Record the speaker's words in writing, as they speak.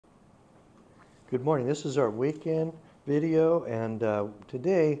Good morning. This is our weekend video, and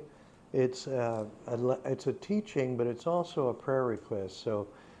today it's a teaching, but it's also a prayer request. So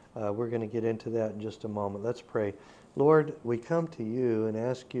we're going to get into that in just a moment. Let's pray. Lord, we come to you and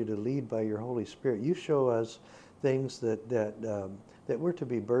ask you to lead by your Holy Spirit. You show us things that we're to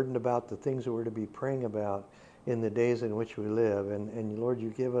be burdened about, the things that we're to be praying about in the days in which we live. And Lord, you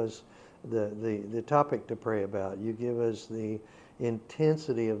give us the topic to pray about. You give us the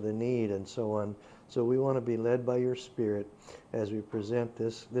intensity of the need and so on. So we want to be led by your Spirit as we present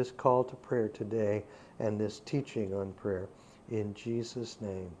this call to prayer today and this teaching on prayer. In Jesus'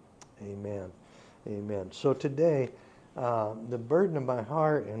 name, amen. Amen. So today, the burden of my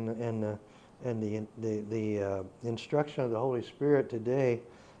heart and the instruction of the Holy Spirit today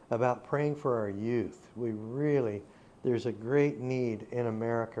about praying for our youth. There's a great need in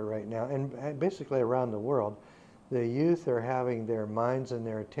America right now, and basically around the world. The youth are having their minds and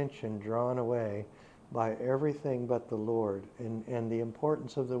their attention drawn away by everything but the Lord, and the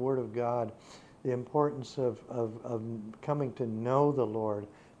importance of the Word of God, the importance of coming to know the Lord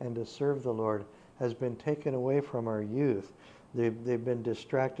and to serve the Lord has been taken away from our youth. They've been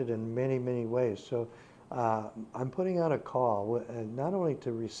distracted in many, many ways. So I'm putting out a call, not only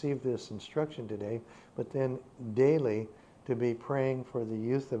to receive this instruction today, but then daily to be praying for the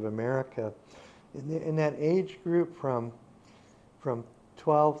youth of America. In that age group from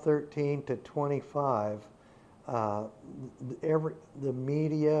 12, 13 to 25, the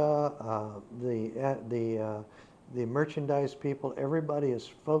media, the merchandise people, everybody is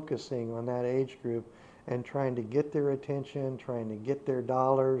focusing on that age group and trying to get their attention, trying to get their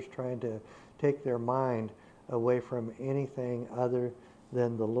dollars, trying to take their mind away from anything other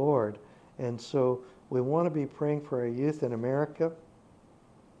than the Lord. And so we want to be praying for our youth in America.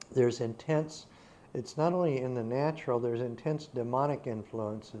 It's not only in the natural, there's intense demonic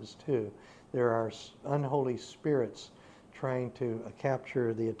influences too. There are unholy spirits trying to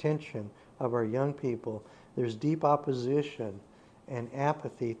capture the attention of our young people. There's deep opposition and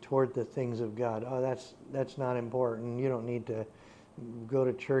apathy toward the things of God. Oh, that's not important. You don't need to go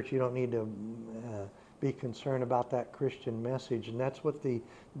to church. You don't need to be concerned about that Christian message. And that's what the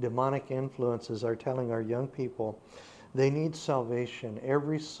demonic influences are telling our young people. They need salvation.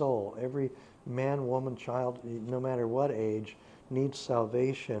 Every soul, every man, woman, child, no matter what age, needs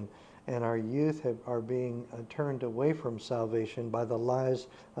salvation. And our youth are being turned away from salvation by the lies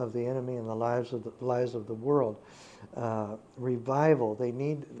of the enemy and the lies of the world. Revival. They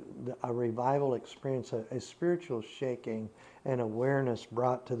need a revival experience, a spiritual shaking and awareness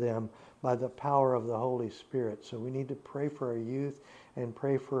brought to them by the power of the Holy Spirit. So we need to pray for our youth and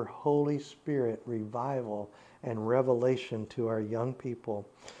pray for Holy Spirit revival and revelation to our young people.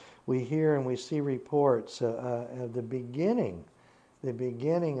 We hear and we see reports of the beginning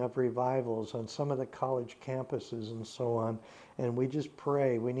of revivals on some of the college campuses and so on. And we just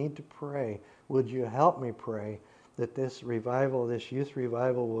pray. We need to pray. Would you help me pray that this revival, this youth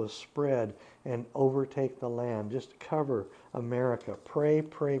revival, will spread and overtake the land? Just cover America. Pray,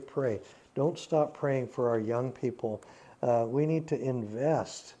 pray, pray. Don't stop praying for our young people. We need to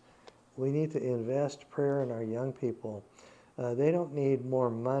invest. We need to invest prayer in our young people. They don't need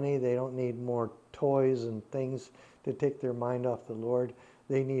more money. They don't need more toys and things to take their mind off the Lord.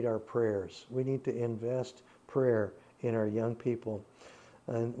 They need our prayers. We need to invest prayer in our young people.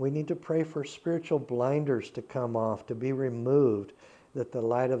 And we need to pray for spiritual blinders to come off, to be removed, that the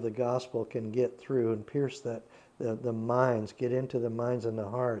light of the gospel can get through and pierce the minds, get into the minds and the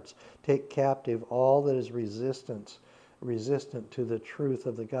hearts, take captive all that is resistant to the truth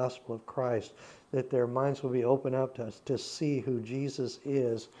of the gospel of Christ, that their minds will be opened up to see who Jesus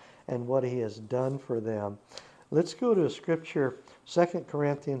is and what he has done for them. Let's go to a scripture, 2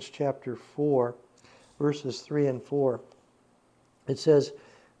 Corinthians chapter 4, verses 3 and 4. It says,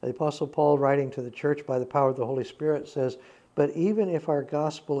 the Apostle Paul, writing to the church by the power of the Holy Spirit, says, "But even if our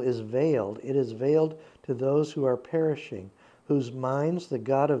gospel is veiled, it is veiled to those who are perishing, whose minds the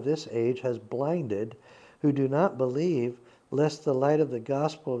God of this age has blinded, who do not believe, lest the light of the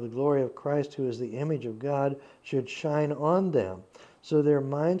gospel of the glory of Christ, who is the image of God, should shine on them." So their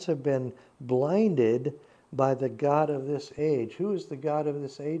minds have been blinded by the God of this age. Who is the God of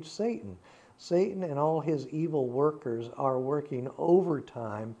this age? Satan. Satan and all his evil workers are working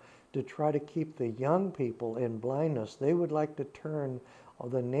overtime to try to keep the young people in blindness. They would like to turn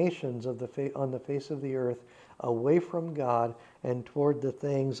the nations on the face of the earth away from God and toward the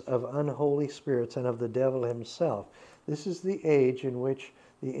things of unholy spirits and of the devil himself. This is the age in which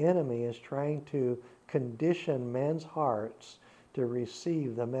the enemy is trying to condition men's hearts to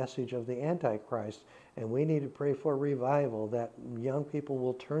receive the message of the Antichrist. And we need to pray for revival, that young people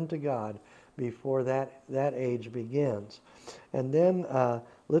will turn to God before that age begins. And then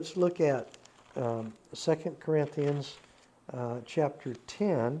let's look at 2 Corinthians chapter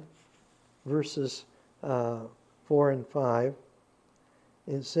 10, verses 4 and 5.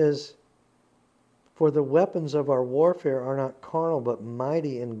 It says, "For the weapons of our warfare are not carnal, but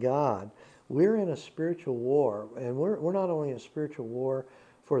mighty in God." We're in a spiritual war, and we're not only in a spiritual war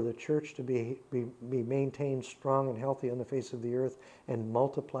for the church to be maintained strong and healthy on the face of the earth and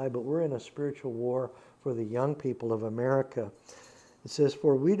multiply, but we're in a spiritual war for the young people of America. It says,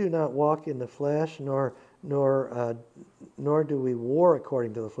 "For we do not walk in the flesh, nor do we war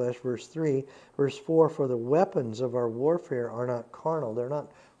according to the flesh." Verse 3. Verse 4, "For the weapons of our warfare are not carnal," they're not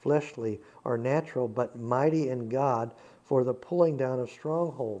fleshly or natural, "but mighty in God for the pulling down of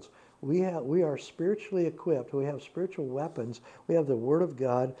strongholds." We are spiritually equipped. We have spiritual weapons. We have the Word of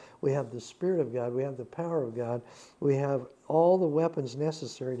God. We have the Spirit of God. We have the power of God. We have all the weapons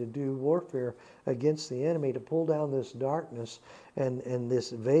necessary to do warfare against the enemy, to pull down this darkness and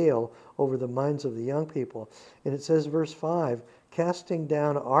this veil over the minds of the young people. And it says, verse 5, "Casting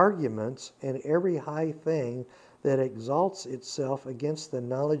down arguments and every high thing that exalts itself against the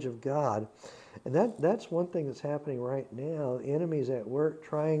knowledge of God." And that's one thing that's happening right now. The enemy's at work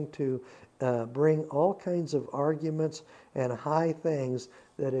trying to bring all kinds of arguments and high things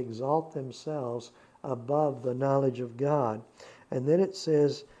that exalt themselves above the knowledge of God. And then it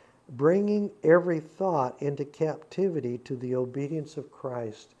says, "Bringing every thought into captivity to the obedience of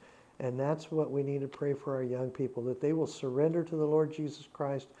Christ." And that's what we need to pray for our young people, that they will surrender to the Lord Jesus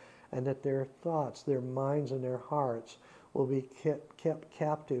Christ, and that their thoughts, their minds, and their hearts will be kept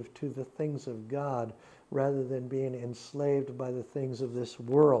captive to the things of God rather than being enslaved by the things of this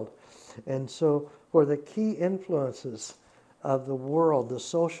world. And so for the key influences of the world, the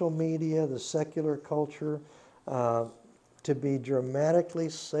social media, the secular culture, to be dramatically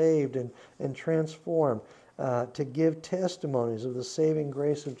saved and transformed, to give testimonies of the saving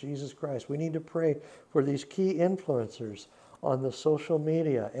grace of Jesus Christ, we need to pray for these key influencers on the social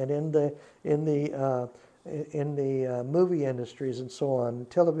media and in the movie industries and so on,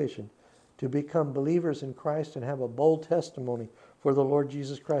 television, to become believers in Christ and have a bold testimony for the Lord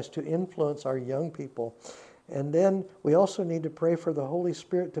Jesus Christ, to influence our young people. And then we also need to pray for the Holy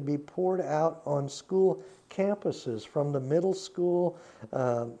Spirit to be poured out on school campuses, from the middle school,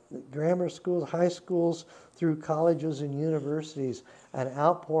 grammar schools, high schools, through colleges and universities, an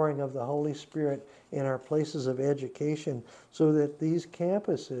outpouring of the Holy Spirit in our places of education, so that these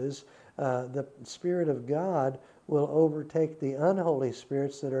campuses, the Spirit of God will overtake the unholy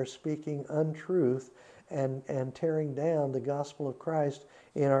spirits that are speaking untruth and tearing down the gospel of Christ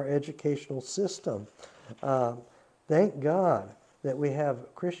in our educational system. Thank God that we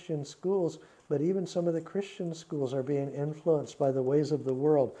have Christian schools, but even some of the Christian schools are being influenced by the ways of the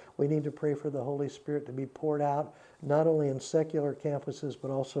world. We need to pray for the Holy Spirit to be poured out, not only in secular campuses,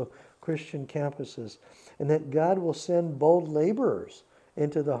 but also Christian campuses. And that God will send bold laborers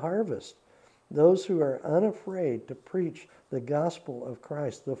into the harvest, those who are unafraid to preach the gospel of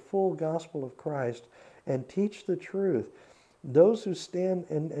Christ, the full gospel of Christ, and teach the truth. Those who stand,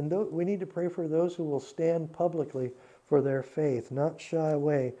 we need to pray for those who will stand publicly for their faith, not shy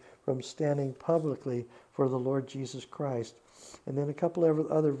away from standing publicly for the Lord Jesus Christ. And then a couple of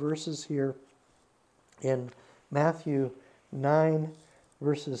other verses here in Matthew 9,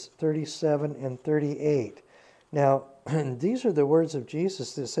 verses 37 and 38. Now, these are the words of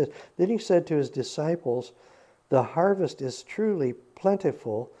Jesus that said, then he said to his disciples, "The harvest is truly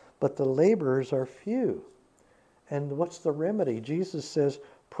plentiful, but the laborers are few." And what's the remedy? Jesus says,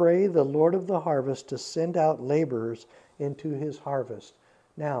 "Pray the Lord of the harvest to send out laborers into his harvest."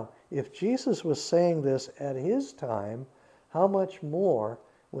 Now, if Jesus was saying this at his time, how much more,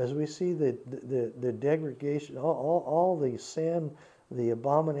 as we see the degradation, all the sin, the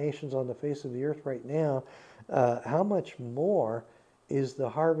abominations on the face of the earth right now, how much more is the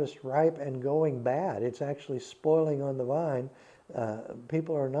harvest ripe and going bad? It's actually spoiling on the vine.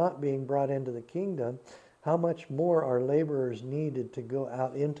 People are not being brought into the kingdom. How much more are laborers needed to go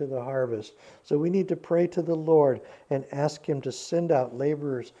out into the harvest? So we need to pray to the Lord and ask him to send out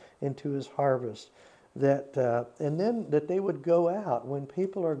laborers into his harvest. And then that they would go out. When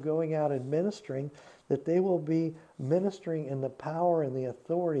people are going out and ministering, that they will be ministering in the power and the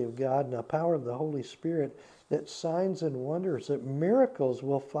authority of God and the power of the Holy Spirit, that signs and wonders, that miracles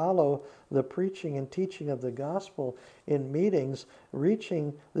will follow the preaching and teaching of the gospel in meetings,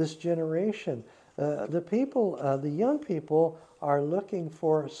 reaching this generation. The young people are looking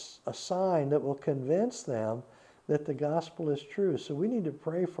for a sign that will convince them that the gospel is true. So we need to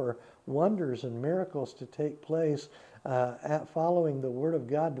pray for wonders and miracles to take place at following the Word of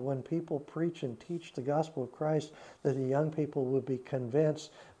God. When people preach and teach the gospel of Christ, that the young people will be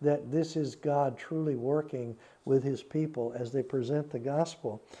convinced that this is God truly working with His people as they present the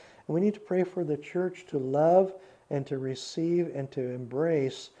gospel. And we need to pray for the church to love and to receive and to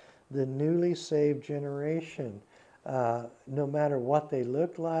embrace the newly saved generation. No matter what they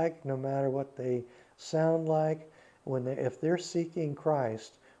look like, no matter what they sound like, if they're seeking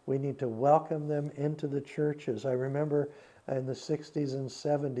Christ, we need to welcome them into the churches. I remember in the 60s and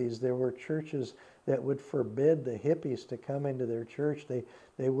 70s, there were churches that would forbid the hippies to come into their church.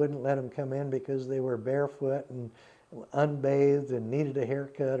 They wouldn't let them come in because they were barefoot and unbathed and needed a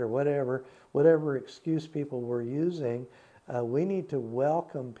haircut or whatever excuse people were using. We need to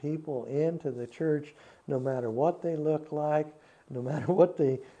welcome people into the church no matter what they look like, no matter what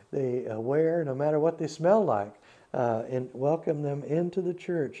they wear, no matter what they smell like. And welcome them into the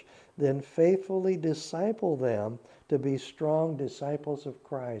church. Then faithfully disciple them to be strong disciples of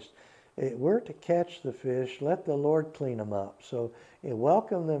Christ. We're to catch the fish. Let the Lord clean them up. So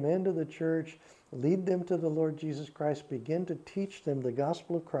welcome them into the church. Lead them to the Lord Jesus Christ. Begin to teach them the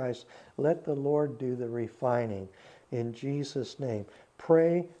gospel of Christ. Let the Lord do the refining. In Jesus' name.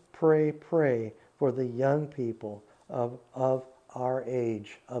 Pray, pray, pray for the young people of our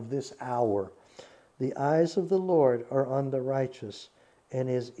age, of this hour. The eyes of the Lord are on the righteous, and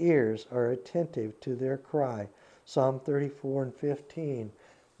His ears are attentive to their cry. Psalm 34 and 15.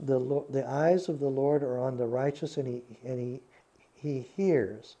 The eyes of the Lord are on the righteous, and He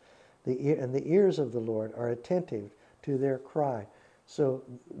hears. And the ears of the Lord are attentive to their cry. So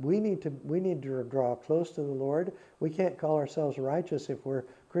we need to draw close to the Lord. We can't call ourselves righteous if we're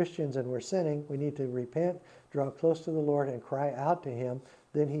Christians and we're sinning. We need to repent, draw close to the Lord, and cry out to Him.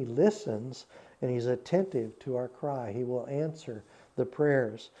 Then He listens, and He's attentive to our cry. He will answer the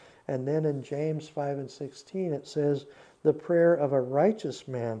prayers. And then in James 5 and 16 it says, the prayer of a righteous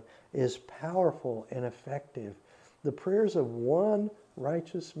man is powerful and effective. The prayers of one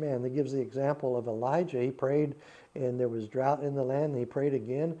righteous man. That gives the example of Elijah. He prayed and there was drought in the land. And he prayed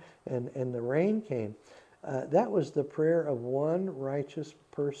again and the rain came. That was the prayer of one righteous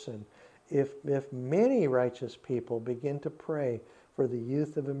person. If many righteous people begin to pray for the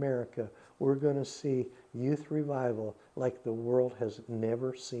youth of America, we're going to see youth revival like the world has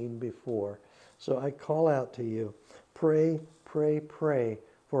never seen before. So I call out to you, pray, pray, pray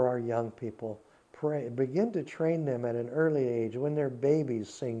for our young people. Pray. Begin to train them at an early age. When they're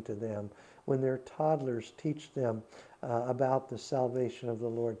babies, sing to them. When they're toddlers, teach them about the salvation of the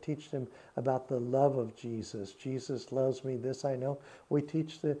Lord. Teach them about the love of Jesus. Jesus loves me, this I know. We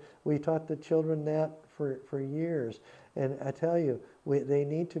taught the children that for years. And I tell you, they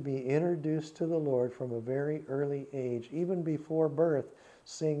need to be introduced to the Lord from a very early age. Even before birth,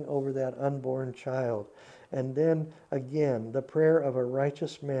 sing over that unborn child. And then again, the prayer of a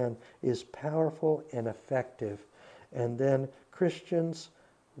righteous man is powerful and effective. And then Christians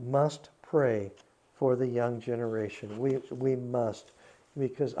must pray for the young generation. We must.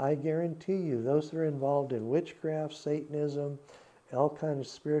 Because I guarantee you, those that are involved in witchcraft, Satanism, all kinds of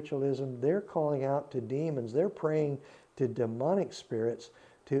spiritualism, they're calling out to demons. They're praying to demonic spirits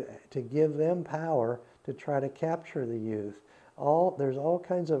to give them power to try to capture the youth. There's all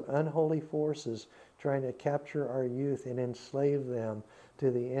kinds of unholy forces trying to capture our youth and enslave them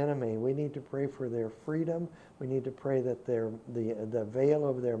to the enemy. We need to pray for their freedom. We need to pray that the veil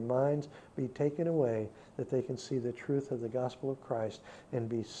over their minds be taken away, that they can see the truth of the gospel of Christ and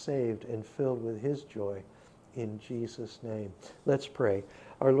be saved and filled with His joy. In Jesus' name. Let's pray.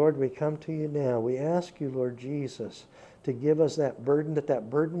 Our Lord, we come to you now. We ask you, Lord Jesus, to give us that burden, that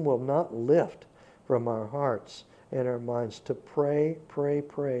burden will not lift from our hearts and our minds, to pray, pray,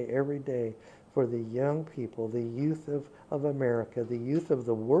 pray every day for the young people, the youth of America, the youth of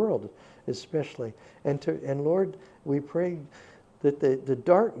the world especially. And Lord, we pray that the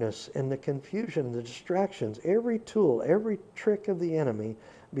darkness and the confusion, the distractions, every tool, every trick of the enemy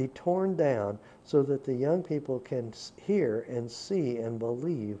be torn down so that the young people can hear and see and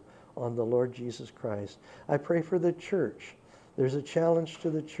believe on the Lord Jesus Christ. I pray for the church. There's a challenge to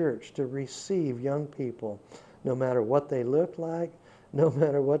the church to receive young people, no matter what they look like, no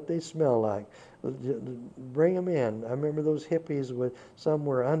matter what they smell like. Bring them in. I remember those hippies, some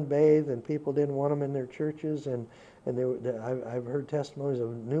were unbathed and people didn't want them in their churches, and I've heard testimonies of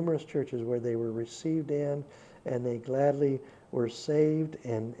numerous churches where they were received in and they gladly were saved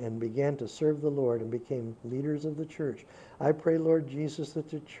and began to serve the Lord and became leaders of the church. I pray, Lord Jesus, that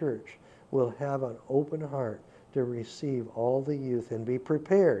the church will have an open heart to receive all the youth and be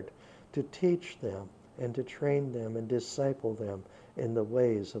prepared to teach them and to train them and disciple them in the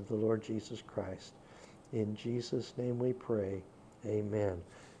ways of the Lord Jesus Christ. In Jesus' name we pray. Amen.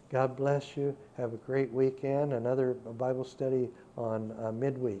 God bless you. Have a great weekend. Another Bible study on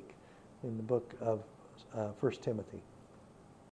midweek in the book of 1 Timothy.